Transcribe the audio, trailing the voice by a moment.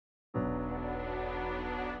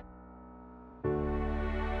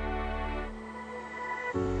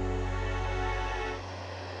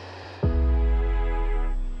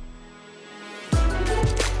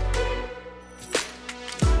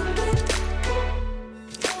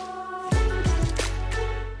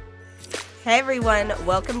Hey everyone,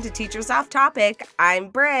 welcome to Teachers Off Topic. I'm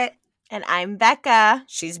Britt. And I'm Becca.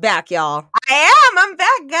 She's back, y'all. I'm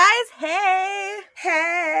back, guys.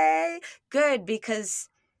 Hey. Good, because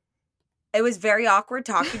it was very awkward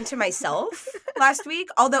talking to myself last week.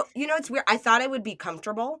 Although, you know, it's weird. I thought I would be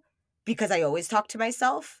comfortable because I always talk to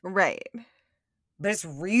myself. Right. But it's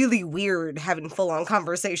really weird having full-on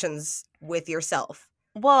conversations with yourself.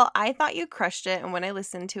 Well, I thought you crushed it. And when I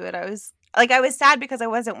listened to it, I was sad because I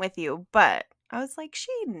wasn't with you. But I was like,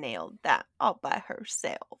 she nailed that all by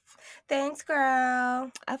herself. Thanks,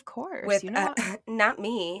 girl. Of course. With, you know, not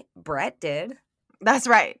me. Brett did. That's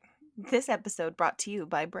right. This episode brought to you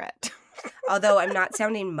by Brett. Although I'm not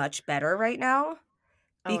sounding much better right now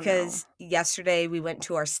because yesterday we went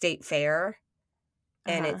to our state fair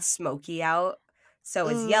and it's smoky out. So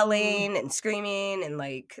it's yelling and screaming and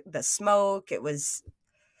like the smoke.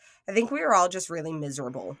 I think we were all just really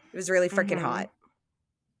miserable. It was really freaking hot.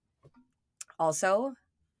 Also,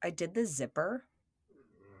 I did the zipper.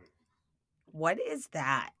 What is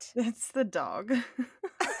that? It's the dog.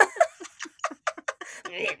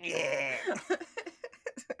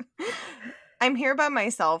 I'm here by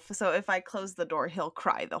myself, so if I close the door, he'll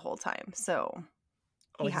cry the whole time. So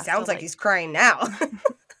he sounds like he's crying now. I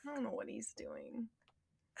don't know what he's doing.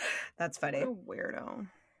 That's funny. What a weirdo.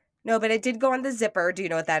 No, but it did go on the zipper. Do you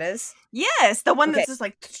know what that is? Yes, the one that's just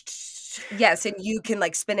like... Yes, and you can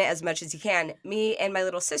like spin it as much as you can. Me and my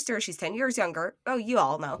little sister, she's 10 years younger. Oh, you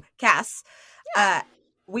all know. Cass. Yeah.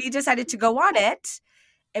 We decided to go on it.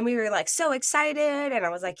 And we were like so excited. And I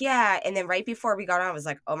was like, yeah. And then right before we got on, I was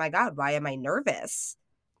like, oh my God, why am I nervous?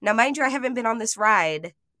 Now, mind you, I haven't been on this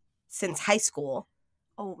ride since high school.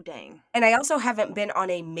 Oh, dang. And I also haven't been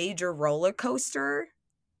on a major roller coaster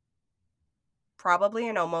probably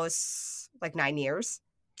in almost like 9 years.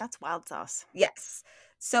 That's wild sauce. Yes.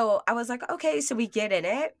 So I was like, okay, so we get in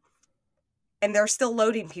it. And they're still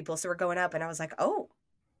loading people. So we're going up. And I was like, oh,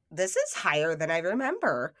 this is higher than I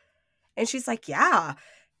remember. And she's like, yeah.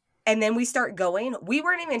 And then we start going. We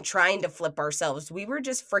weren't even trying to flip ourselves. We were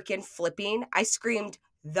just freaking flipping. I screamed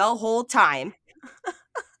the whole time.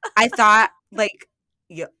 I thought, like,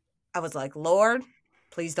 yeah, I was like, Lord,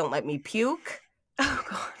 please don't let me puke. Oh,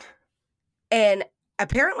 God. And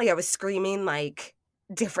apparently I was screaming, like,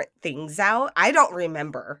 different things out. I don't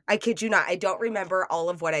remember. I kid you not. I don't remember all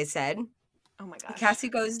of what I said. Oh, my gosh. Cassie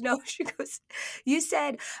goes, no. She goes, you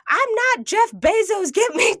said, I'm not Jeff Bezos.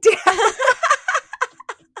 Get me down.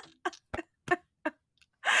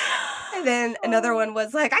 And then another one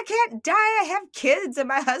was like, I can't die. I have kids and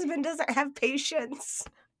my husband doesn't have patience.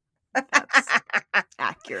 That's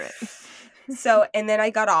accurate. So, and then I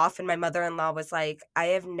got off and my mother-in-law was like, I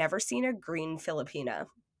have never seen a green Filipina.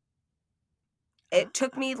 It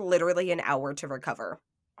took me literally an hour to recover.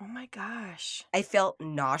 Oh my gosh. I felt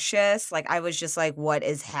nauseous. Like, I was just like, what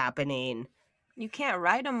is happening? You can't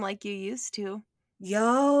ride them like you used to.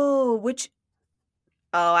 Oh,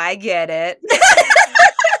 I get it.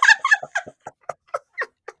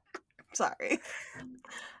 Sorry.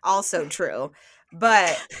 Also true.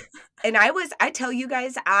 But, and I tell you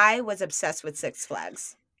guys, I was obsessed with Six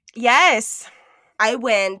Flags. Yes. I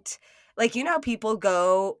went, like, you know how people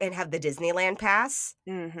go and have the Disneyland pass?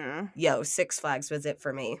 Mm-hmm. Yo, Six Flags was it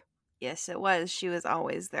for me. Yes, it was. She was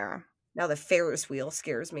always there. Now the Ferris wheel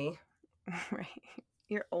scares me. Right.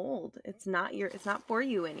 You're old. It's not for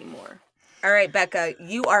you anymore. All right, Becca,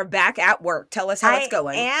 you are back at work. Tell us how it's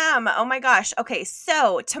going. I am. Oh my gosh. Okay,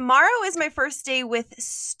 so tomorrow is my first day with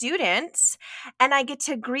students, and I get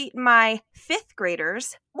to greet my 5th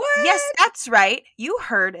graders. What? Yes, that's right. You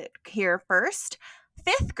heard it here first.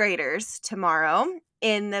 5th graders tomorrow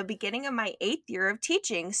in the beginning of my 8th year of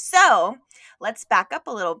teaching. So let's back up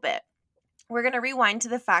a little bit. We're going to rewind to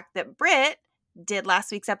the fact that Britt did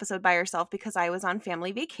last week's episode by herself because I was on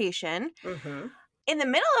family vacation. Mm-hmm. In the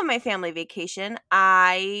middle of my family vacation,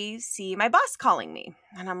 I see my boss calling me.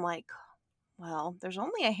 And I'm like, well, there's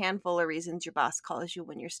only a handful of reasons your boss calls you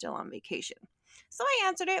when you're still on vacation. So I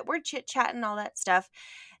answered it. We're chit-chatting, all that stuff.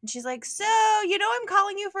 And she's like, so, I'm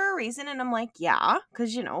calling you for a reason. And I'm like, yeah,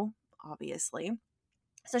 because, obviously.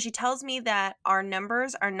 So she tells me that our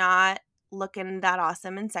numbers are not looking that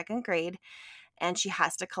awesome in 2nd grade. And she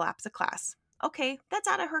has to collapse a class. Okay, that's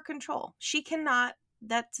out of her control.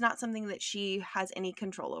 That's not something that she has any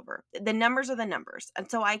control over. The numbers are the numbers. And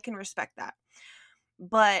so I can respect that.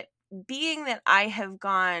 But being that I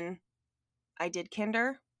did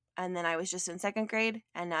kinder, and then I was just in 2nd grade,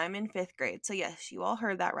 and now I'm in 5th grade. So yes, you all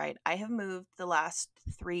heard that right. I have moved the last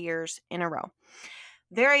 3 years in a row.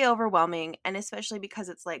 Very overwhelming, and especially because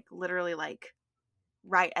it's like literally like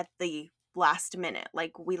right at the last minute.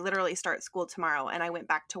 Like, we literally start school tomorrow, and I went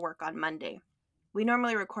back to work on Monday. We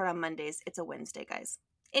normally record on Mondays. It's a Wednesday, guys.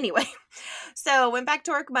 Anyway, so went back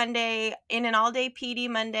to work Monday, in an all-day PD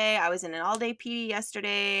Monday. I was in an all-day PD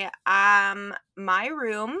yesterday. My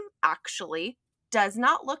room actually does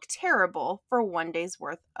not look terrible for one day's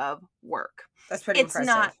worth of work. That's pretty It's impressive.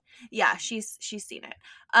 not, yeah, she's seen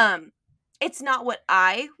it. It's not what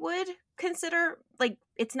I would consider, like,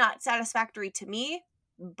 it's not satisfactory to me,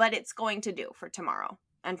 but it's going to do for tomorrow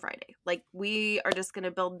and Friday. Like, we are just going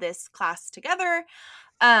to build this class together.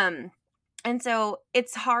 And so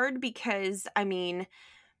it's hard because, I mean,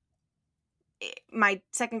 my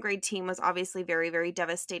second grade team was obviously very, very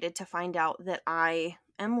devastated to find out that I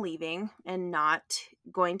am leaving and not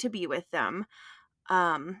going to be with them.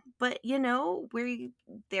 But you know,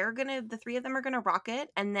 the three of them are gonna rock it.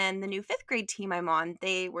 And then the new fifth grade team I'm on,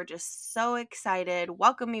 they were just so excited,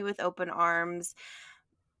 welcome me with open arms,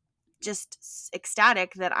 just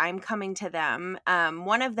ecstatic that I'm coming to them.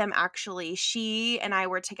 One of them actually, she and I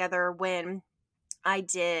were together when I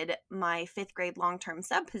did my fifth grade long-term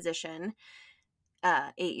sub position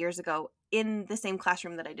 8 years ago in the same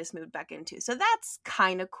classroom that I just moved back into. So that's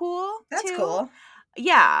kind of cool. That's too. cool.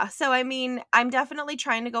 Yeah. So, I mean, I'm definitely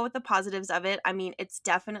trying to go with the positives of it. I mean, it's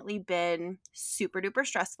definitely been super duper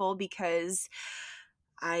stressful because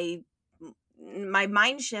my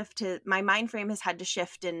mind frame has had to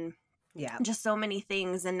shift and just so many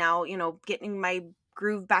things. And now, you know, getting my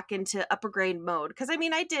groove back into upper grade mode. Because, I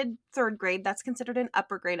mean, I did third grade. That's considered an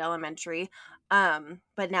upper grade elementary.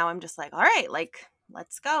 But now I'm just like, all right, like,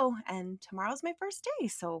 let's go. And tomorrow's my first day.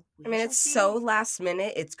 So, I mean, it's so last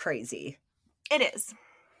minute. It's crazy. It is.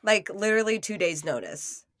 Like, literally 2 days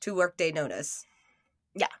notice. 2 workday notice.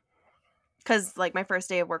 Yeah. Because, like, my first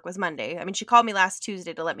day of work was Monday. I mean, she called me last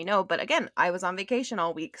Tuesday to let me know. But, again, I was on vacation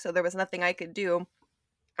all week. So there was nothing I could do.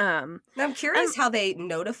 Now I'm curious how they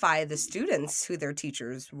notify the students who their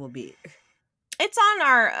teachers will be. It's on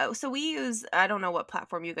our, so we use, I don't know what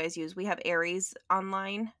platform you guys use. We have Aries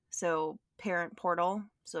online, so parent portal.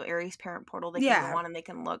 So Aries parent portal, they can go on and they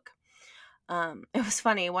can look. It was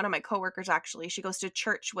funny. One of my coworkers, actually, she goes to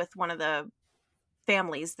church with one of the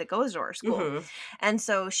families that goes to our school. Mm-hmm. And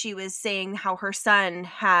so she was saying how her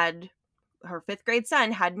fifth grade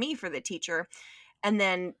son had me for the teacher. And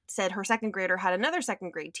then said her second grader had another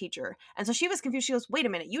second grade teacher. And so she was confused. She goes, wait a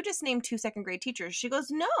minute, you just named 2 second grade teachers. She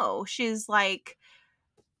goes, no. She's like,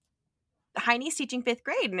 Heine's teaching fifth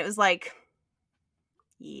grade. And it was like,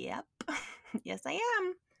 yep. Yes, I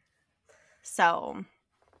am. So.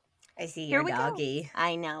 I see your doggy. Go.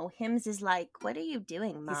 I know. Hims is like, what are you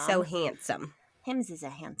doing, Mom? He's so handsome. Hims is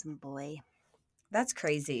a handsome boy. That's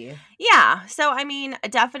crazy. Yeah. So, I mean,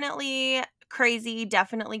 definitely crazy,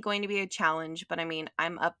 definitely going to be a challenge, but I mean,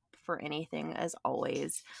 I'm up for anything as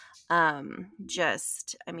always. I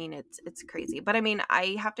mean, it's crazy, but I mean,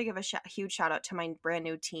 I have to give a huge shout out to my brand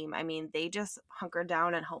new team. I mean, they just hunkered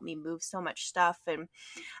down and helped me move so much stuff. And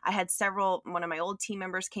I had one of my old team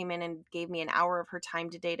members came in and gave me an hour of her time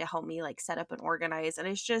today to help me like set up and organize. And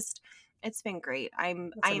it's been great. I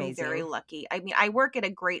am very lucky. I mean, I work at a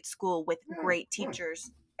great school with great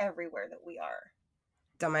teachers everywhere that we are.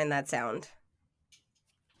 Don't mind that sound.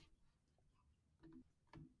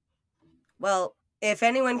 Well, if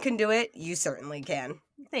anyone can do it, you certainly can.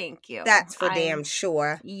 Thank you. That's for damn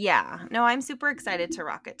sure. Yeah. No, I'm super excited to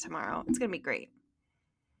rock it tomorrow. It's going to be great.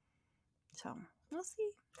 So, we'll see.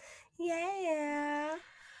 Yeah.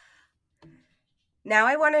 Now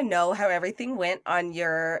I want to know how everything went on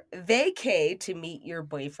your vacay to meet your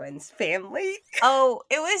boyfriend's family. Oh,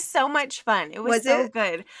 it was so much fun. It was so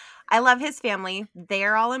good. I love his family.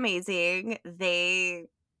 They're all amazing. They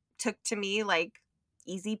took to me like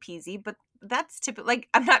easy peasy, but that's typical. Like,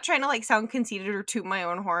 I'm not trying to like sound conceited or toot my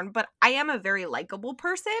own horn, but I am a very likable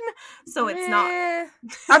person, so it's not.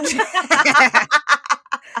 I'm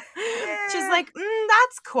just like,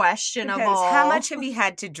 that's questionable. Depends. How much have you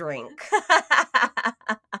had to drink?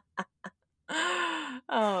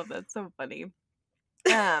 Oh, that's so funny.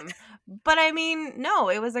 But I mean, no,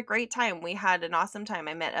 it was a great time. We had an awesome time.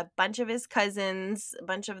 I met a bunch of his cousins, a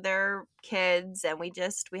bunch of their kids, and we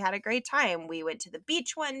had a great time. We went to the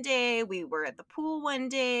beach one day. We were at the pool one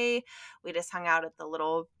day. We just hung out at the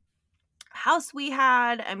little house we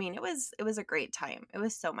had. I mean, it was a great time. It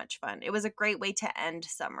was so much fun. It was a great way to end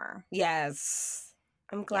summer. Yes.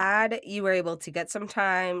 I'm glad you were able to get some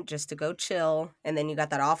time just to go chill, and then you got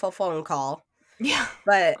that awful phone call. Yeah.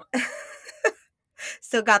 But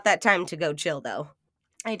still got that time to go chill, though.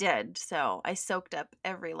 I did. So I soaked up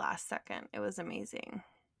every last second. It was amazing.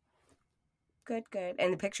 Good.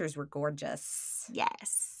 And the pictures were gorgeous.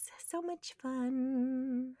 Yes. So much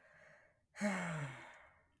fun.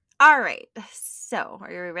 All right. So,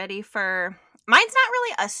 are you ready for mine's not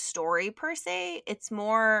really a story per se. It's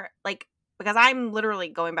more like because I'm literally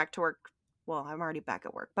going back to work. Well, I'm already back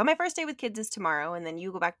at work. But my first day with kids is tomorrow and then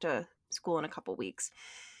you go back to school in a couple weeks.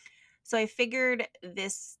 So, I figured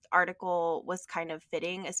this article was kind of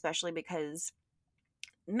fitting, especially because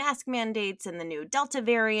mask mandates and the new Delta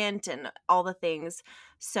variant and all the things.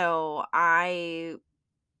 So, I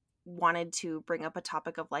wanted to bring up a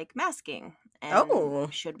topic of like masking and Oh,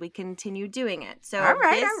 should we continue doing it. all So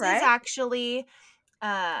right, this all is right. actually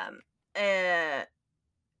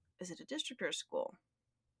is it a district or a school?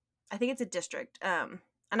 I think it's a district. And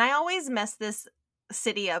I always mess this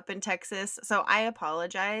city up in Texas, so I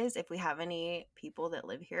apologize if we have any people that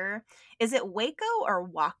live here. Is it Waco or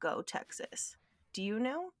Waco, Texas? Do you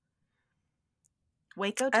know?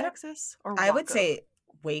 Waco, I don't. Texas or I would Waco? say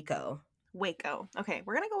Waco. Waco. Okay,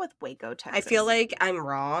 we're gonna go with Waco, I feel Texas. like I'm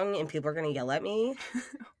wrong and people are gonna yell at me.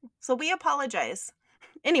 So we apologize.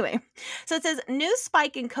 Anyway, so it says new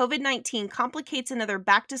spike in COVID-19 complicates another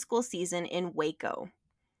back to school season in Waco.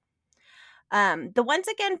 The once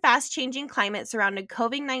again fast changing climate surrounding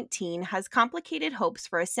COVID-19 has complicated hopes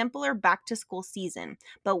for a simpler back to school season,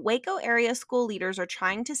 but Waco area school leaders are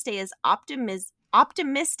trying to stay as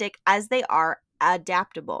optimistic as they are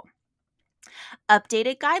adaptable.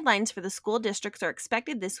 Updated guidelines for the school districts are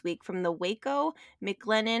expected this week from the Waco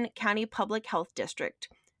McLennan County Public Health District.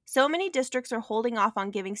 So many districts are holding off on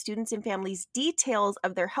giving students and families details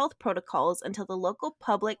of their health protocols until the local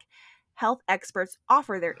public health experts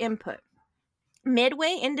offer their input.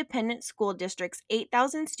 Midway Independent School District's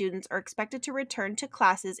 8,000 students are expected to return to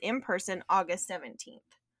classes in person August 17th.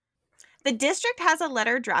 The district has a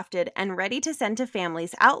letter drafted and ready to send to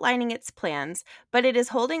families outlining its plans, but it is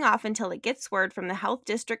holding off until it gets word from the health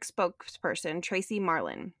district spokesperson, Tracy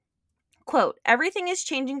Marlin. Quote, everything is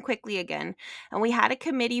changing quickly again, and we had a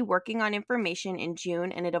committee working on information in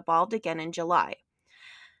June and it evolved again in July.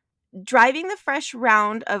 Driving the fresh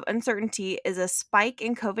round of uncertainty is a spike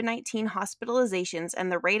in COVID-19 hospitalizations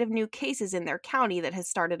and the rate of new cases in their county that has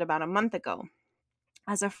started about a month ago.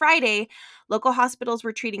 As of Friday, local hospitals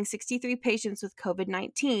were treating 63 patients with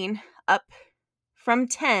COVID-19, up from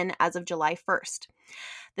 10 as of July 1st.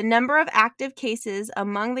 The number of active cases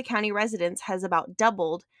among the county residents has about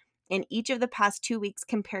doubled in each of the past 2 weeks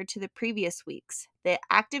compared to the previous weeks. The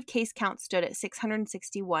active case count stood at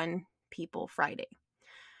 661 people Friday.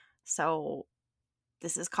 So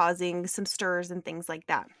this is causing some stirs and things like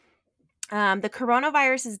that. The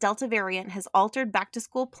coronavirus's Delta variant has altered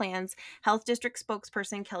back-to-school plans, Health District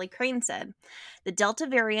spokesperson Kelly Crane said. The Delta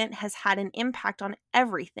variant has had an impact on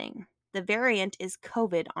everything. The variant is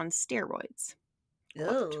COVID on steroids.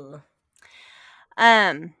 Ooh.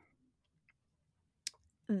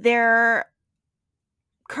 Their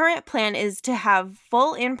current plan is to have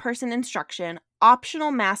full in-person instruction,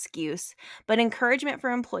 optional mask use, but encouragement for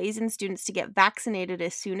employees and students to get vaccinated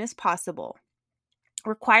as soon as possible.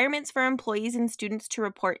 Requirements for employees and students to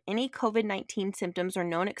report any COVID-19 symptoms or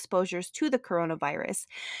known exposures to the coronavirus,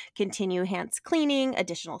 continue hands cleaning,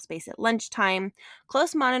 additional space at lunchtime,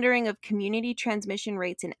 close monitoring of community transmission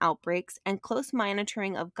rates and outbreaks, and close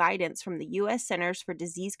monitoring of guidance from the U.S. Centers for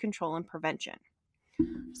Disease Control and Prevention.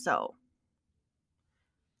 So,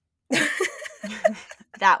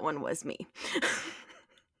 that one was me.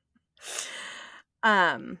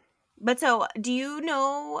 But so, do you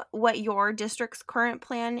know what your district's current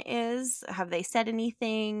plan is? Have they said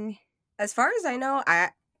anything? As far as I know,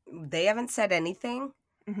 they haven't said anything.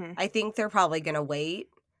 Mm-hmm. I think they're probably going to wait.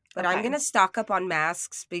 But I'm going to stock up on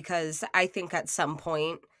masks because I think at some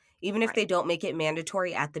point, even if they don't make it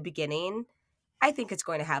mandatory at the beginning, I think it's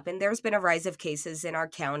going to happen. There's been a rise of cases in our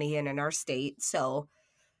county and in our state. So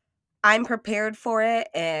I'm prepared for it.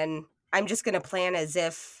 And I'm just going to plan as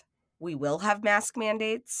if we will have mask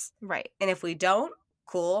mandates. Right. And if we don't,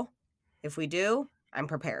 cool. If we do, I'm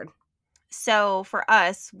prepared. So for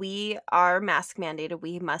us, we are mask mandated.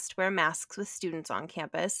 We must wear masks with students on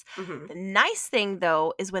campus. Mm-hmm. The nice thing,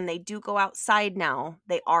 though, is when they do go outside now,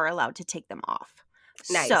 they are allowed to take them off.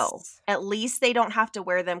 Nice. So at least they don't have to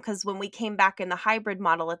wear them, because when we came back in the hybrid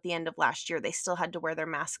model at the end of last year, they still had to wear their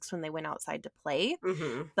masks when they went outside to play.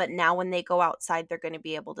 Mm-hmm. But now when they go outside, they're going to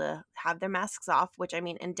be able to have their masks off, which, I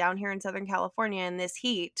mean, and down here in Southern California in this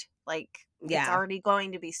heat, like, it's already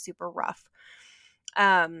going to be super rough.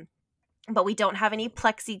 But we don't have any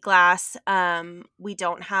plexiglass. We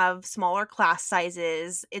don't have smaller class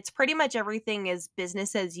sizes. It's pretty much everything is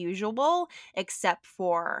business as usual, except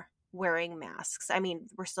for wearing masks. I mean,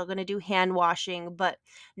 we're still going to do hand washing, but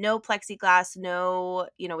no plexiglass, no,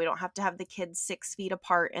 we don't have to have the kids 6 feet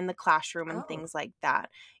apart in the classroom and Oh, things like that.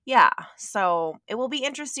 Yeah. So it will be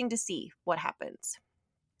interesting to see what happens.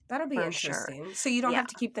 that'll be For sure. interesting. So you don't Yeah. have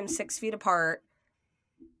to keep them 6 feet apart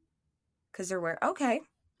because they're wearing. Okay.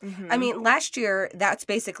 Mhm. I mean, last year, that's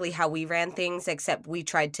basically how we ran things, except we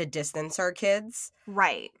tried to distance our kids.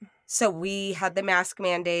 Right. So we had the mask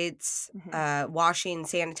mandates, washing,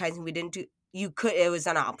 sanitizing. We didn't do, it was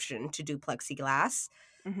an option to do plexiglass.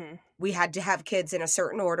 Mm-hmm. We had to have kids in a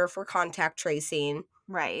certain order for contact tracing.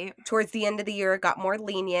 Right. Towards the end of the year, it got more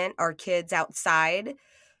lenient. Our kids outside,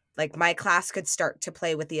 like my class could start to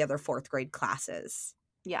play with the other 4th grade classes.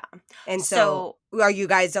 Yeah. And so are you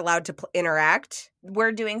guys allowed to interact?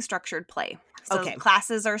 We're doing structured play. So Okay.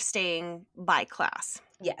 classes are staying by class.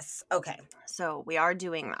 Yes. Okay. So we are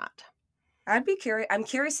doing that. I'd be curious. I'm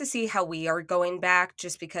curious to see how we are going back,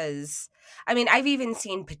 just because, I mean, I've even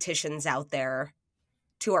seen petitions out there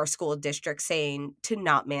to our school district saying to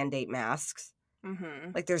not mandate masks.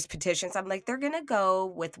 Mm-hmm. Like there's petitions. I'm like, they're going to go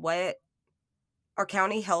with what our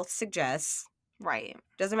county health suggests. Right.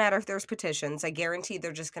 Doesn't matter if there's petitions. I guarantee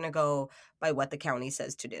they're just going to go by what the county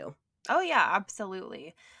says to do. Oh, yeah,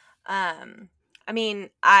 absolutely. I mean,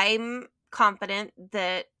 I'm confident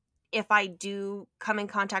that if I do come in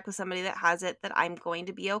contact with somebody that has it, that I'm going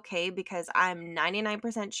to be okay, because I'm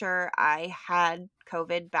 99% sure I had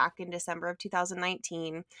COVID back in December of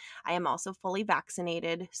 2019. I am also fully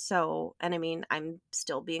vaccinated. So, and I mean, I'm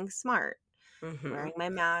still being smart, wearing my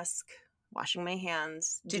mask, washing my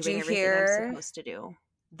hands, Did doing you everything hear I'm supposed to do.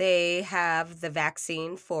 They have the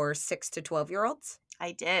vaccine for 6 to 12-year-olds?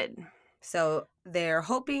 I did. So they're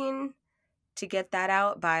hoping to get that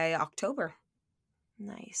out by October.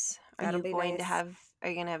 Nice. Are That'll you be going nice.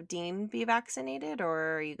 to have Dean be vaccinated,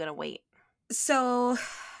 or are you going to wait? So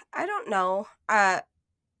I don't know.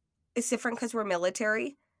 It's different because we're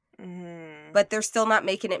military, but they're still not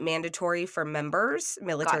making it mandatory for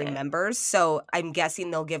military members. So I'm guessing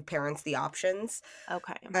they'll give parents the options.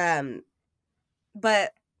 Okay.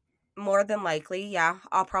 But more than likely, yeah,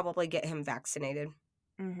 I'll probably get him vaccinated.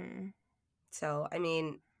 Mm-hmm. So, I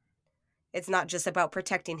mean, it's not just about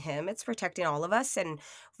protecting him, it's protecting all of us. And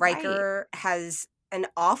Riker has an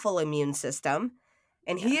awful immune system,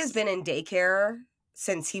 and he has been in daycare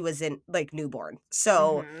since he was in newborn.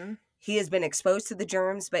 So he has been exposed to the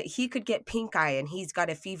germs, but he could get pink eye and he's got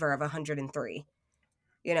a fever of 103.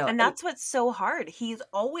 And that's what's so hard. He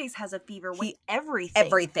always has a fever with everything.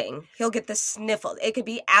 Everything. He'll get the sniffles. It could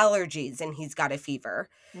be allergies and he's got a fever.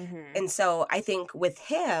 Mm-hmm. And so I think with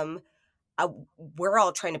him, we're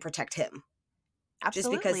all trying to protect him.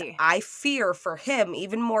 Absolutely. Just because I fear for him,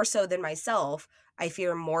 even more so than myself, I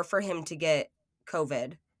fear more for him to get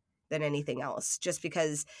COVID than anything else, just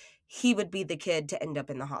because he would be the kid to end up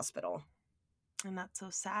in the hospital. And that's so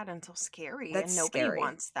sad and so scary. That's and nobody scary.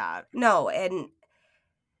 wants that. No, and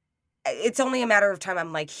it's only a matter of time.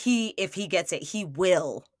 I'm like, if he gets it, he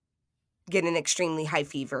will get an extremely high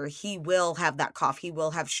fever. He will have that cough. He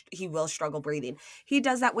will struggle breathing. He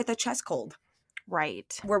does that with a chest cold.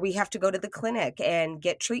 Right. Where we have to go to the clinic and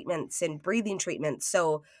get treatments and breathing treatments.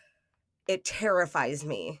 So it terrifies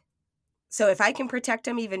me. So if I can protect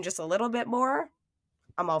him even just a little bit more,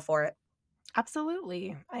 I'm all for it.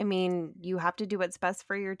 Absolutely. I mean, you have to do what's best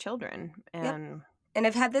for your children. And And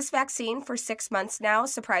I've had this vaccine for 6 months now.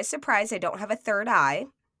 Surprise, surprise, I don't have a third eye.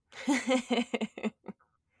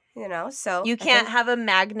 So you can't have a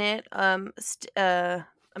magnet. A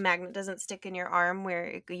magnet doesn't stick in your arm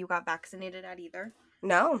where you got vaccinated at either.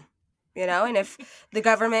 No. And if the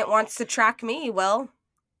government wants to track me, well,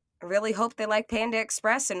 I really hope they like Panda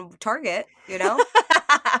Express and Target, because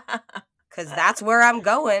that's where I'm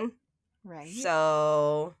going. Right.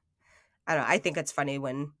 So, I don't know. I think it's funny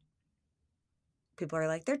when people are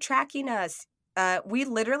like, they're tracking us. We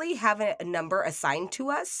literally have a number assigned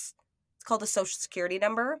to us. It's called a Social Security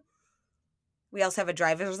number. We also have a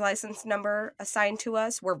driver's license number assigned to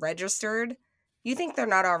us. We're registered. You think they're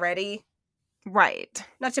not already? Right.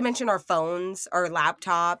 Not to mention our phones, our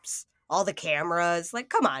laptops, all the cameras. Like,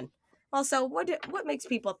 come on. Also, what makes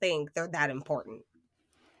people think they're that important?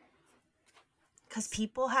 Because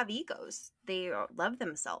people have egos. They love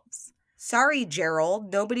themselves. Sorry,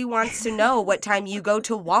 Gerald. Nobody wants to know what time you go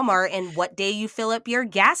to Walmart and what day you fill up your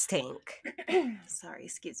gas tank. Sorry,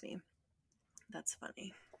 excuse me. That's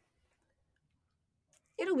funny.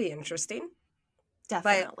 It'll be interesting.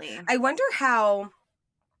 Definitely. But I wonder how,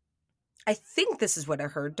 I think this is what I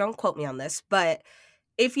heard. Don't quote me on this. But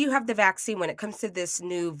if you have the vaccine, when it comes to this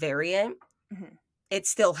new variant, it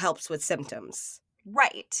still helps with symptoms.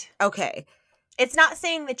 Right. Okay. It's not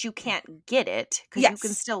saying that you can't get it, because you can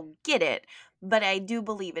Yes. still get it, but I do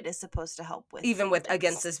believe it is supposed to help with Even with symptoms.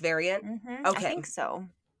 against this variant? I Okay. think so.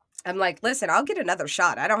 I'm like, listen, I'll get another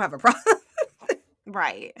shot. I don't have a problem.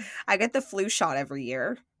 Right. I get the flu shot every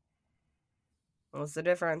year. What's the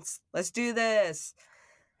difference? Let's do this.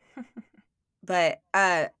 But,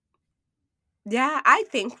 yeah, I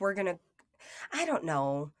think we're going to, I don't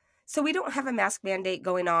know. So we don't have a mask mandate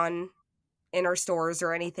going on in our stores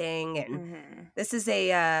or anything. And this is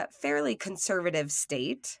a fairly conservative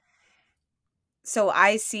state. So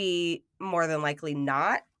I see more than likely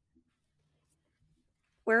not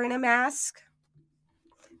wearing a mask.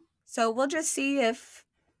 So we'll just see if,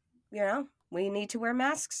 we need to wear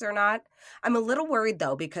masks or not. I'm a little worried,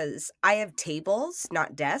 though, because I have tables,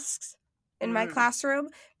 not desks, in my classroom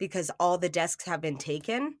because all the desks have been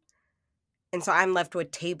taken. And so I'm left with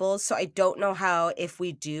tables. So I don't know how, if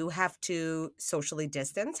we do have to socially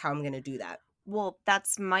distance, how I'm going to do that. Well,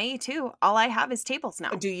 that's my too. All I have is tables now.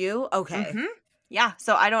 Do you? Okay. Yeah.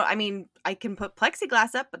 So I can put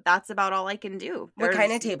plexiglass up, but that's about all I can do. What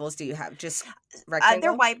kind of tables do you have? Just rectangle?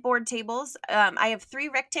 They're whiteboard tables. I have 3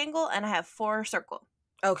 rectangle and I have 4 circle.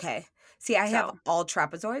 Okay. See, I have all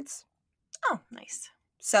trapezoids. Oh, nice.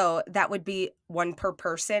 So that would be 1 per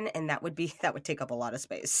person, and that would take up a lot of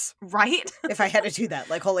space. Right? If I had to do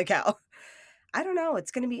that, like, holy cow. I don't know.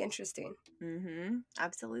 It's going to be interesting.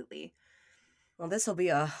 Absolutely. Well, this will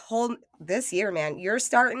be this year, man. You're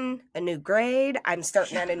starting a new grade. I'm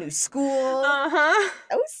starting at a new school. Oh,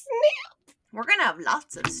 snap. We're going to have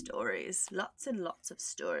lots of stories. Lots and lots of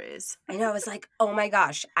stories. I know. I was like, oh my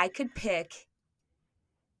gosh, I could pick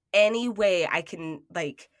any way I can,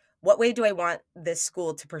 like, what way do I want this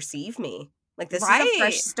school to perceive me? Like, this is a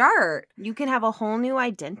fresh start. You can have a whole new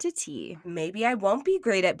identity. Maybe I won't be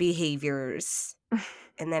great at behaviors.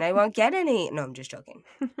 And then I won't get any. No, I'm just joking.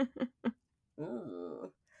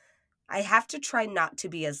 Ooh. I have to try not to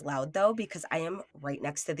be as loud, though, because I am right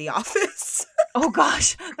next to the office. Oh,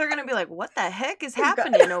 gosh. They're going to be like, what the heck is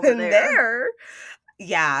happening over there?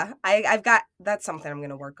 Yeah, that's something I'm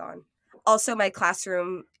going to work on. Also, my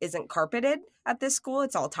classroom isn't carpeted at this school.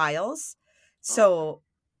 It's all tiles. So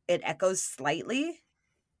it echoes slightly.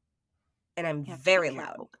 And I'm very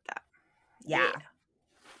loud. With that.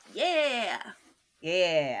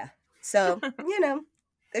 Yeah. So,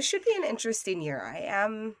 this should be an interesting year. I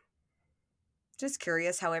am just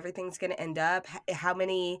curious how everything's going to end up, how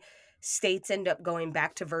many states end up going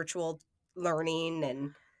back to virtual learning,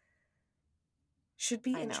 and should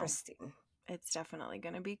be interesting. It's definitely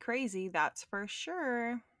going to be crazy, that's for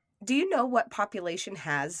sure. Do you know what population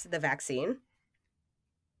has the vaccine?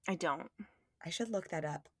 I don't. I should look that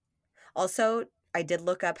up. Also, I did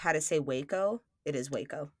look up how to say Waco. It is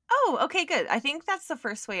Waco. Oh, okay, good. I think that's the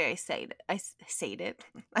first way I said it. I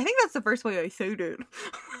think that's the first way I said it.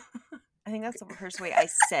 I think that's the first way I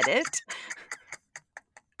said it.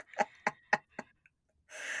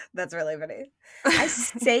 That's really funny. I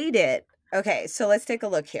said it. Okay, so let's take a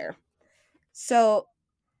look here. So,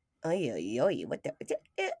 what the?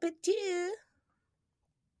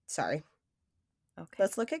 Sorry. Okay.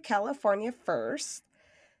 Let's look at California first.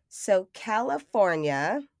 So,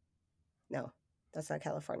 California. No, that's not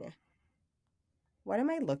California. What am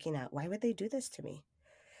I looking at? Why would they do this to me?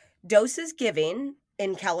 Doses given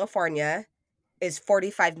in California is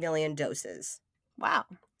 45 million doses. Wow.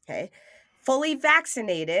 Okay. Fully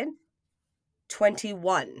vaccinated,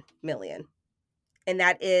 21 million. And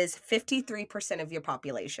that is 53% of your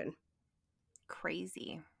population.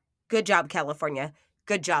 Crazy. Good job, California.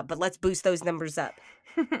 Good job. But let's boost those numbers up.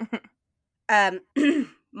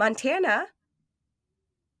 Montana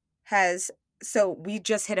has, so we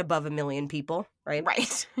just hit above 1 million people, right?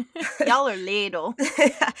 Right. Y'all are little.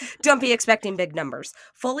 Don't be expecting big numbers.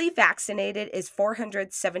 Fully vaccinated is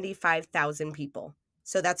 475,000 people.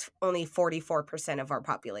 So that's only 44% of our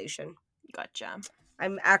population. Gotcha.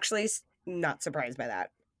 I'm actually not surprised by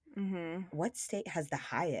that. Mm-hmm. What state has the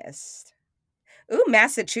highest? Ooh,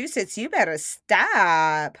 Massachusetts, you better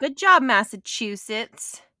stop. Good job,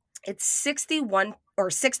 Massachusetts. It's 61 or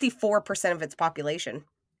 64% of its population.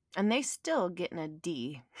 And they still getting a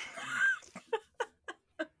D.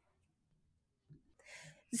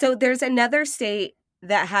 So there's another state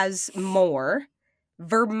that has more.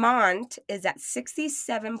 Vermont is at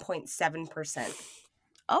 67.7%.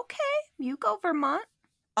 Okay, you go, Vermont.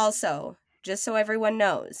 Also, just so everyone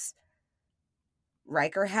knows,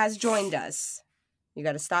 Riker has joined us. You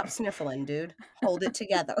got to stop sniffling, dude. Hold it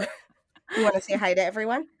together. You want to say hi to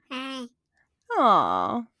everyone? Hi.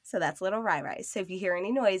 Aww. So that's little Rai. So if you hear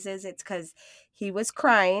any noises, it's because he was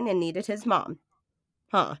crying and needed his mom.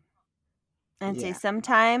 Huh. And say, Yeah.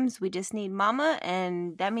 sometimes we just need mama,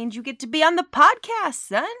 and that means you get to be on the podcast,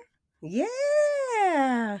 son.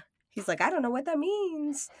 Yeah. He's like, I don't know what that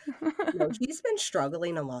means. No, he's been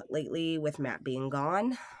struggling a lot lately with Matt being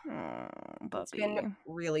gone. Oh, It's puppy. been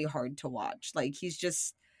really hard to watch. Like, he's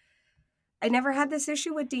just, I never had this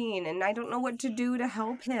issue with Dean, and I don't know what to do to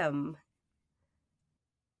help him.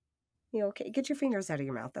 You okay? Get your fingers out of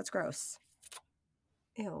your mouth. That's gross.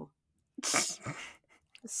 Ew.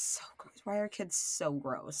 It's so gross. Why are kids so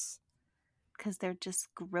gross? Because they're just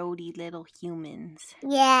grody little humans.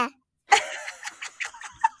 Yeah. That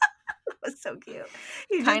was so cute.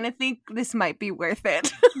 He Kind of think this might be worth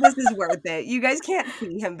it. This is worth it. You guys can't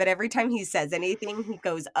see him, but every time he says anything, he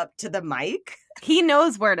goes up to the mic. He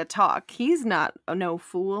knows where to talk. He's not no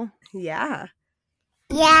fool. Yeah.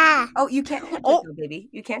 Yeah. Oh, you can't touch it, though, baby.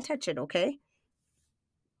 You can't touch it, okay?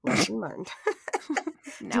 Lesson learned.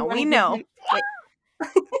 Now we know.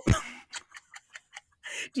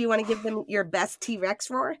 Do you want to give them your best T-Rex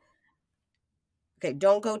roar? Okay,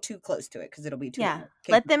 don't go too close to it because it'll be too Yeah. loud.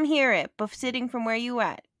 Okay. Let them hear it, but sitting from where you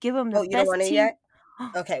at. Give them the Oh, you don't best want it yet?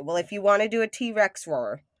 Okay, well, if you want to do a T-Rex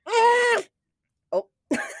roar. Oh.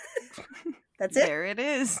 That's it? There it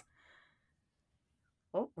is.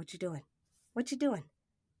 Oh, what you doing? What you doing?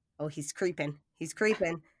 Oh, he's creeping. He's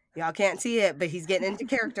creeping. Y'all can't see it, but he's getting into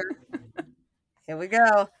character. Here we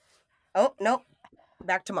go. Oh, nope.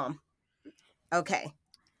 Back to mom. Okay.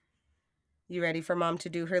 You ready for mom to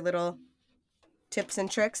do her little tips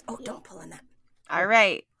and tricks? Oh, don't pull on that. All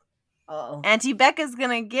right. Uh-oh. Auntie Becca's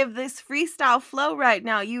going to give this freestyle flow right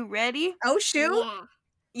now. You ready? Oh, shoot. Yeah.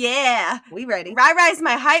 Yeah. We ready. Rai Rai's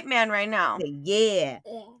my hype man right now. Say, yeah.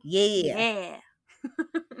 Yeah. Yeah.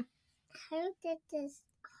 How did this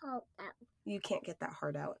hold out? You can't get that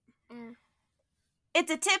hard out.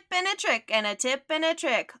 It's a tip and a trick and a tip and a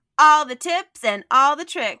trick. All the tips and all the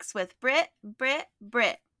tricks with Brit.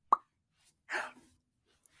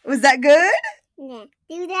 Was that good? Yeah.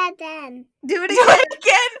 Do that then. Do it Do again. it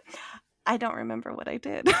again. I don't remember what I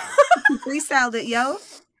did. You freestyled it, yo. You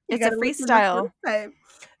It's a gotta listen freestyle. the first time.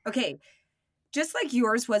 Okay. Just like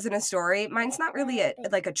yours wasn't a story, mine's not really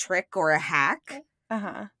like a trick or a hack.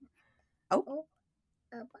 Uh-huh. Oh.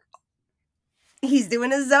 He's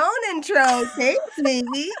doing his own intro. Thanks,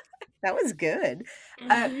 baby. That was good.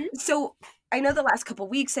 So I know the last couple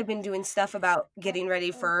weeks I've been doing stuff about getting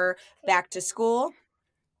ready for back to school.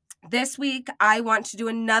 This week, I want to do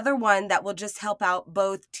another one that will just help out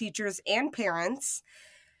both teachers and parents.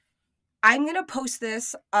 I'm going to post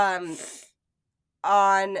this on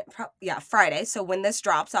Friday. So when this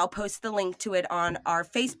drops, I'll post the link to it on our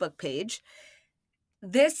Facebook page.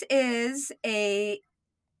 This is a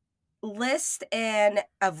list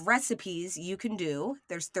of recipes you can do.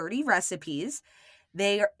 There's 30 recipes.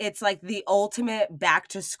 It's like the ultimate back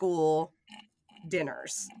to school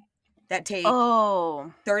dinners that take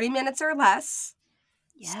 30 minutes or less.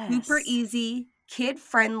 Yes. Super easy, kid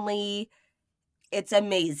friendly. It's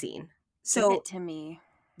amazing. So Give it to me.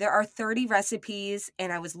 there are 30 recipes,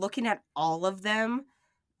 and I was looking at all of them.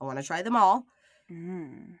 I want to try them all.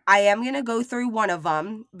 I am going to go through one of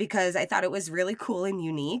them because I thought it was really cool and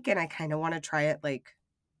unique, and I kind of want to try it like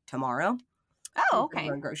tomorrow. Oh, when okay.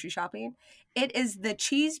 we're grocery shopping. It is the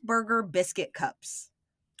cheeseburger biscuit cups.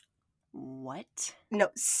 What? No,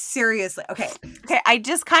 seriously. Okay. Okay, I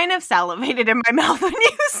just kind of salivated in my mouth when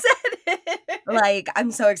you said it. Like,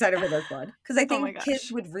 I'm so excited for this one because I Oh my think gosh.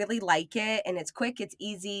 kids would really like it, and it's quick, it's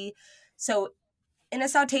easy. So in a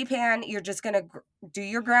saute pan, you're just going to do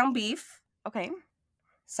your ground beef, Okay.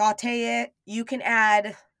 saute it. You can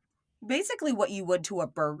add basically what you would to a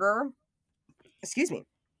burger. Excuse me.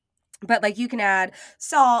 But like you can add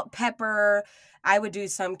salt, pepper. I would do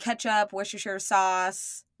some ketchup, Worcestershire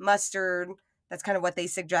sauce, mustard. That's kind of what they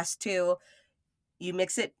suggest too. You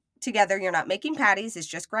mix it together. You're not making patties. It's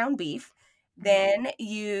just ground beef. Then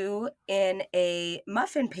you, in a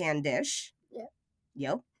muffin pan dish.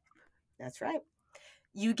 Yep. That's right.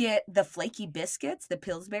 You get the flaky biscuits, the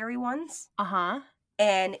Pillsbury ones. Uh-huh.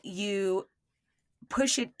 And you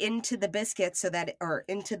push it into the biscuits or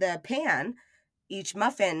into the pan, each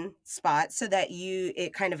muffin spot, so that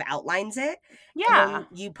it kind of outlines it. Yeah. And then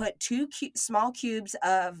you put two small cubes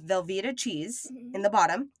of Velveeta cheese in the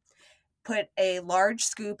bottom. Put a large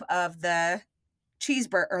scoop of the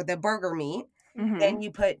cheeseburger or the burger meat. Then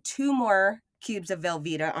you put 2 more cubes of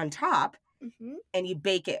Velveeta on top, and you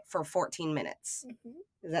bake it for 14 minutes.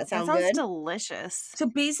 Does that sound That sounds good? delicious. So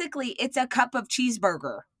basically, it's a cup of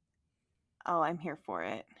cheeseburger, Oh, I'm here for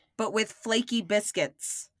it. but with flaky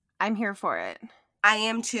biscuits. I'm here for it. I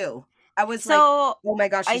am too. I was like, So oh my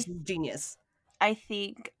gosh, I- this is genius. I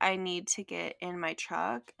think I need to get in my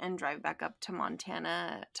truck and drive back up to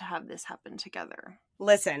Montana to have this happen together.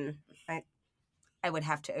 Listen, I would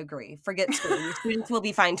have to agree. Forget school. Your students will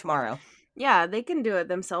be fine tomorrow. Yeah, they can do it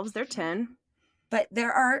themselves. They're 10. But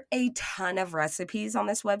there are a ton of recipes on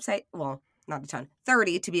this website. Well, not a ton.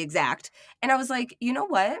 30 to be exact. And I was like, you know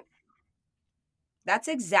what? That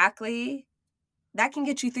can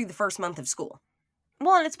get you through the first month of school.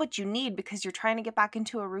 Well, and it's what you need because you're trying to get back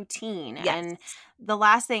into a routine. Yes. And the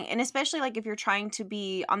last thing, and especially like if you're trying to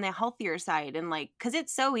be on the healthier side and like, because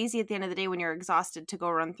it's so easy at the end of the day when you're exhausted to go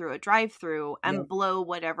run through a drive-through and Yep. blow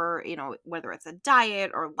whatever, whether it's a diet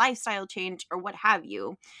or lifestyle change or what have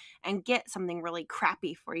you, and get something really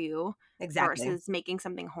crappy for you Exactly. versus making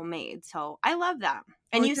something homemade. So I love that.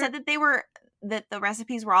 And Well, you said that the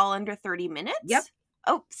recipes were all under 30 minutes? Yep.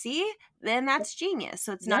 Oh, see? Then that's genius.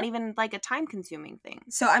 So it's not even like a time-consuming thing.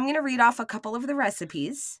 So I'm going to read off a couple of the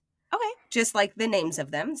recipes, Okay. just like the names of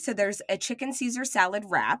them. So there's a chicken Caesar salad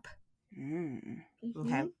wrap. Mm.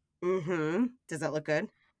 Okay. Mm-hmm. Does that look good?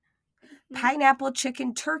 Mhm. Pineapple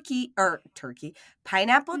chicken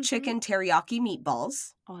pineapple chicken teriyaki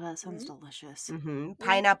meatballs. Oh, that sounds delicious. Mm-hmm.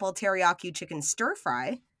 Pineapple teriyaki chicken stir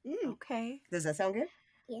fry. Okay. Does that sound good?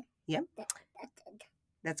 Yeah. Yep. That's good.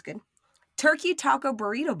 That's good. Turkey taco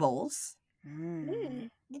burrito bowls.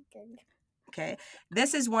 That's good. Okay.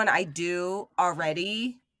 This is one I do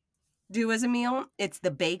already do as a meal. It's the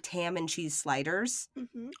baked ham and cheese sliders.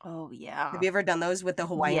 Oh, yeah. Have you ever done those with the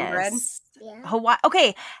Hawaiian bread? Yeah. Hawaii.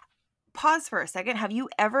 Okay. Pause for a second. Have you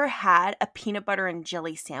ever had a peanut butter and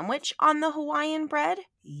jelly sandwich on the Hawaiian bread?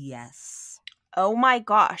 Yes. Oh my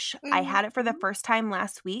gosh. I had it for the first time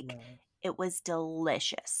last week. No. It was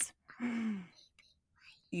delicious.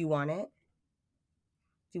 You want it?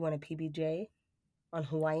 Do you want a PBJ on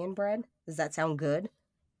Hawaiian bread? Does that sound good?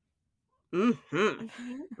 Mm-hmm.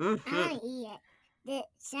 Mm-hmm. I eat it. That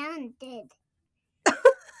sounds good.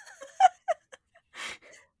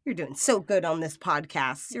 You're doing so good on this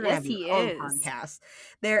podcast. You're Yes, gonna have he your own is. podcast.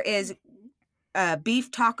 There is beef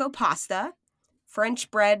taco pasta, French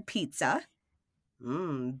bread pizza,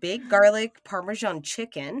 big garlic Parmesan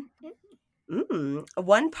chicken,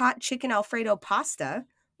 one pot chicken Alfredo pasta,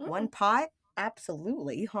 one pot.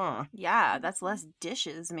 Absolutely, huh? Yeah, that's less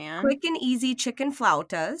dishes, man. Quick and easy chicken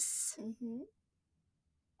flautas.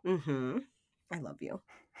 Mm-hmm. I love you.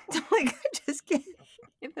 Like, I just can't.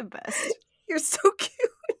 You're the best. You're so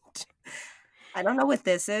cute. I don't know what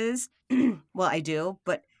this is. Well, I do,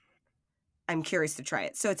 but I'm curious to try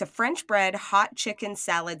it. So it's a French bread hot chicken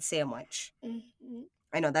salad sandwich. Mm-hmm.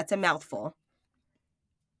 I know that's a mouthful.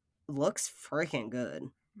 Looks freaking good.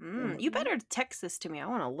 You better text this to me. I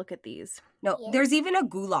want to look at these. No, Yeah. there's even a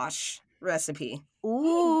goulash recipe.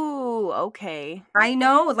 Ooh, okay. I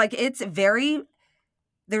know, like it's very.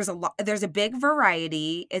 There's a big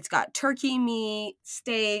variety. It's got turkey meat,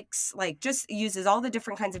 steaks, like just uses all the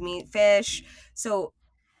different kinds of meat, fish. So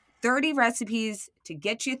 30 recipes to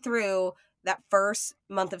get you through that first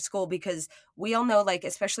month of school, because we all know, like,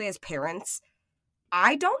 especially as parents,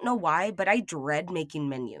 I don't know why, but I dread making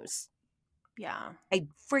menus. Yeah. I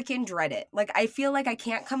freaking dread it. Like, I feel like I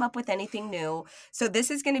can't come up with anything new. So this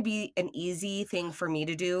is going to be an easy thing for me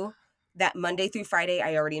to do. That Monday through Friday,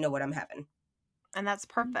 I already know what I'm having. And that's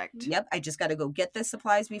perfect. Yep, I just got to go get the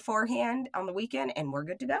supplies beforehand on the weekend, and we're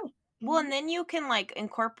good to go. Well, and then you can like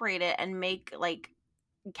incorporate it and make like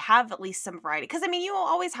have at least some variety. Because I mean, you will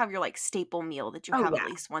always have your like staple meal that you Oh, have yeah. at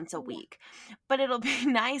least once a week. But it'll be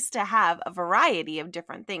nice to have a variety of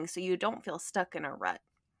different things so you don't feel stuck in a rut.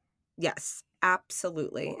 Yes,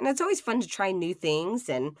 absolutely. And it's always fun to try new things.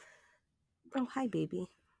 And oh, hi, baby.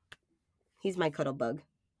 He's my cuddle bug.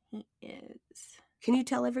 He is. Can you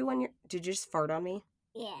tell everyone did you just fart on me?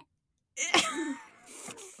 Yeah.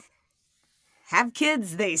 Have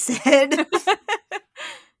kids, they said.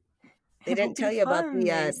 They It'll didn't tell be you about fun, the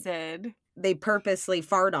they said. they purposely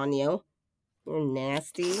fart on you. You're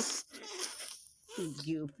nasty. You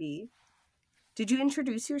goofy. Did you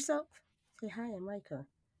introduce yourself? Say hi, I'm Micah.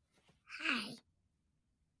 Hi.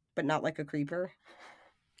 But not like a creeper.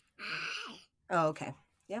 Hi. Oh, okay.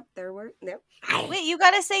 Yep, there were. Yep. Wait, you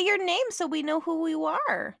gotta say your name so we know who you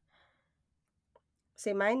are.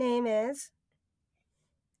 Say my name is.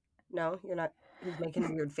 No, you're not. He's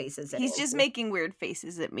making weird faces. At He's just Nancy. making weird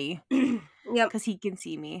faces at me Yep. because he can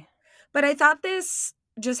see me. But I thought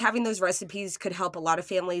just having those recipes could help a lot of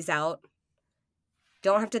families out.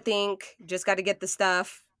 Don't have to think. Just got to get the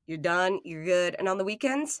stuff. You're done. You're good. And on the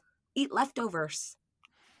weekends, eat leftovers.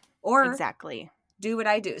 Or Exactly. do what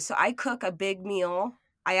I do. So I cook a big meal.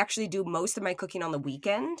 I actually do most of my cooking on the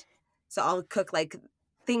weekend. So I'll cook like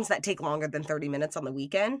things that take longer than 30 minutes on the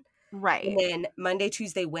weekend. Right. And then Monday,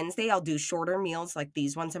 Tuesday, Wednesday, I'll do shorter meals like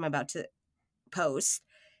these ones I'm about to post.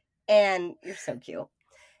 And you're so cute.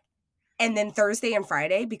 And then Thursday and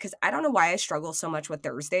Friday, because I don't know why I struggle so much with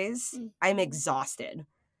Thursdays. I'm exhausted.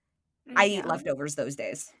 I eat Yeah. leftovers those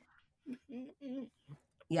days. Mm-hmm.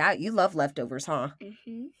 Yeah, you love leftovers, huh?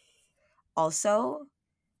 Mm-hmm. Also,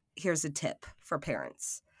 here's a tip for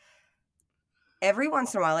parents. Every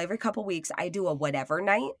once in a while, every couple weeks, I do a whatever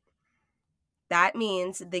night. That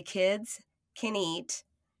means the kids can eat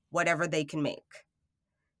whatever they can make.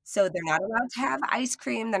 So they're not allowed to have ice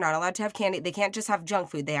cream. They're not allowed to have candy. They can't just have junk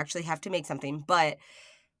food. They actually have to make something. But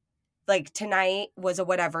like tonight was a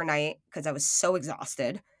whatever night because I was so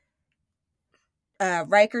exhausted.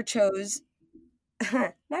 Riker chose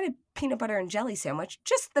not a peanut butter and jelly sandwich,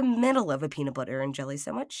 just the middle of a peanut butter and jelly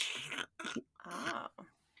sandwich. Oh.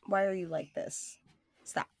 Why are you like this?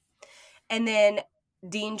 Stop. And then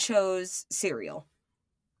Dean chose cereal.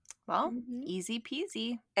 Well, Mhm. easy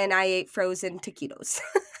peasy. And I ate frozen taquitos.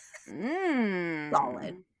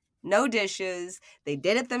 Solid. No dishes. They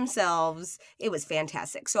did it themselves. It was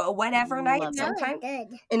fantastic. So a whatever night Love it. No, sometime. it's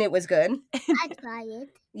good. And it was good. I tried it,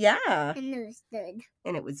 Yeah. and it was good.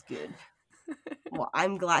 And it was good. Well,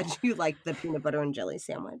 I'm glad you liked the peanut butter and jelly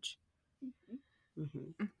sandwich. Mhm.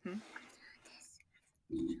 Mm-hmm. Mhm.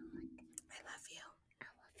 I love you.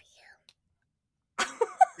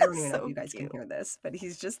 I don't even know if So you guys cute. can hear this, but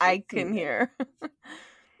he's just. I like, can soothing. hear.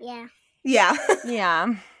 Yeah. Yeah.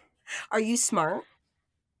 Yeah. Are you smart?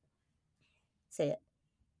 Say it.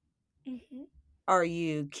 Mm-hmm. Are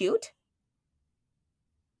you cute?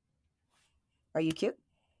 Are you cute?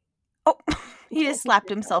 Oh, he just slapped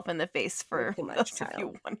himself in the face for too much, those of you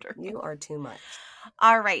child. wondering. You are too much.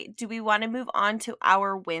 All right. Do we want to move on to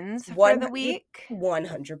our wins for the 100 week?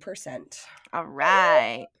 100%. All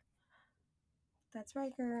right. That's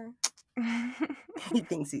Riker. He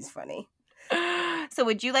thinks he's funny. So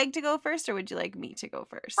would you like to go first or would you like me to go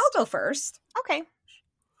first? I'll go first. Okay.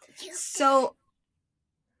 So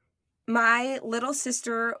my little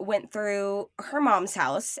sister went through her mom's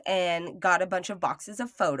house and got a bunch of boxes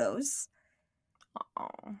of photos. Oh.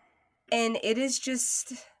 And it is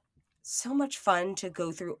just so much fun to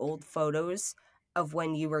go through old photos of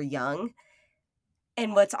when you were young.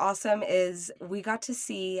 And what's awesome is we got to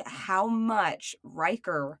see how much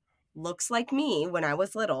Riker looks like me when I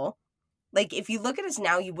was little. Like, if you look at us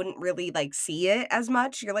now, you wouldn't really, like, see it as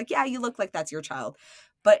much. You're like, yeah, you look like that's your child.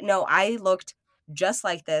 But no, I looked just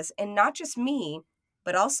like this. And not just me,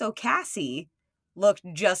 but also Cassie looked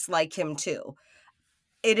just like him, too.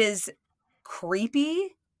 It is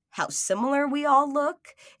creepy how similar we all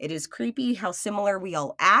look. It is creepy how similar we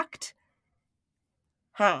all act.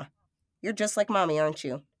 Huh. You're just like mommy, aren't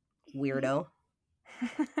you? Weirdo.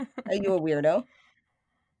 Are you a weirdo?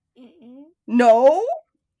 Mm-hmm. No?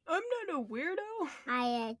 I'm not a weirdo.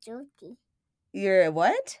 I a turkey. You're a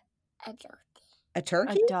what? A turkey. A A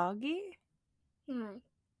turkey? doggy? No.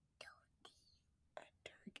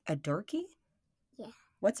 A durkey? Yeah.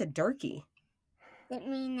 What's a durkey? That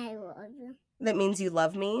means I love you. That means you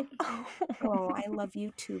love me? Oh, I love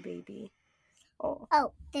you too, baby. Oh.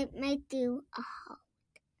 Oh, that might do a heart.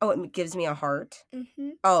 Oh, it gives me a heart? Mm-hmm.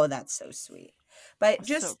 Oh, that's so sweet. But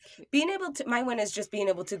So just cute. being able to, my win is just being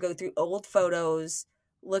able to go through old photos,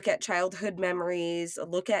 look at childhood memories,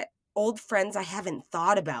 look at old friends I haven't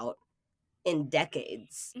thought about in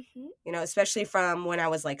decades, Mm-hmm. you know, especially from when I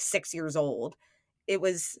was like 6 years old. It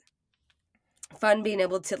was fun being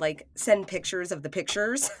able to like send pictures of the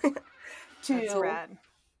pictures to. That's rad.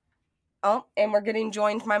 Oh, and we're getting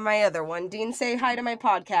joined by my other one. Dean, say hi to my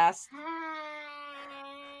podcast. Hi.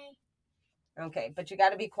 Okay, but you got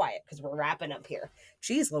to be quiet because we're wrapping up here.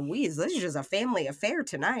 Jeez Louise, this is just a family affair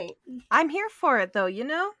tonight. I'm here for it though, you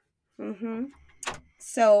know? Mm-hmm.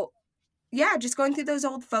 So, yeah, just going through those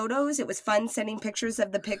old photos. It was fun sending pictures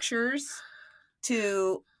of the pictures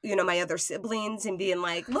to, you know, my other siblings and being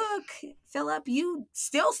like, look, Philip, you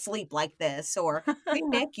still sleep like this. Or, hey,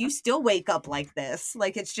 Nick, you still wake up like this.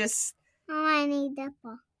 Like, it's just, Oh, I need that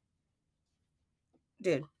ball.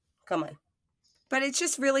 dude, come on. But it's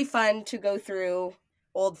just really fun to go through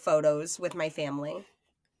old photos with my family.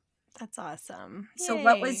 That's awesome. So,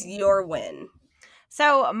 what was Yay. your win?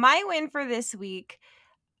 So my win for this week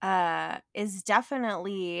is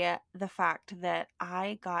definitely the fact that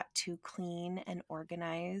I got to clean and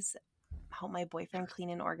organize, help my boyfriend clean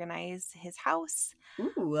and organize his house.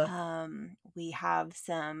 Ooh. We have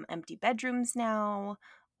some empty bedrooms now.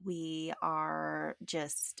 We are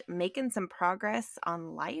just making some progress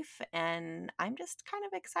on life, and I'm just kind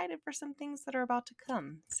of excited for some things that are about to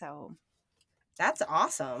come. So That's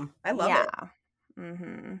awesome. I love it.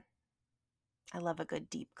 Mm-hmm. I love a good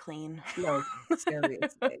deep clean. No,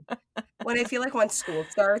 seriously. When I feel like once school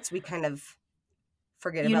starts, we kind of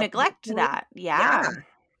forget You about the deep neglect cleaning. that. Yeah.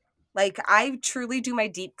 Like, I truly do my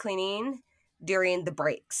deep cleaning during the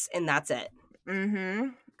breaks, and that's it. Mm-hmm.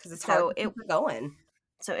 Because it's So hard to keep it going.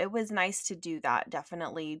 So it was nice to do that,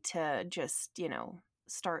 definitely, to just,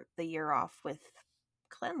 start the year off with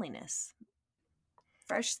cleanliness.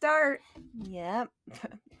 Fresh start. Yep.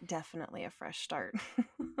 Definitely a fresh start.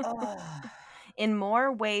 Ugh. In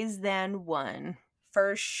more ways than one.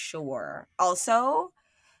 For sure. Also,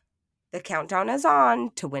 the countdown is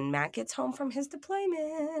on to when Matt gets home from his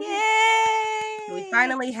deployment. Yay! We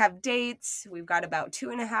finally have dates. We've got about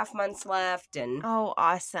 2.5 months left, and Oh,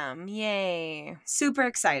 awesome. Yay. super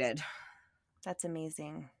excited. That's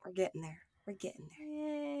amazing. We're getting there. We're getting there.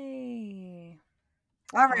 Yay.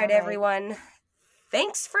 All right, right. everyone.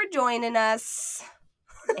 Thanks for joining us.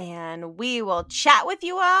 And we will chat with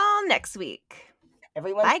you all next week.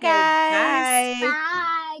 Everyone, Bye, guys. Bye.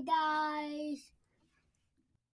 Bye, guys.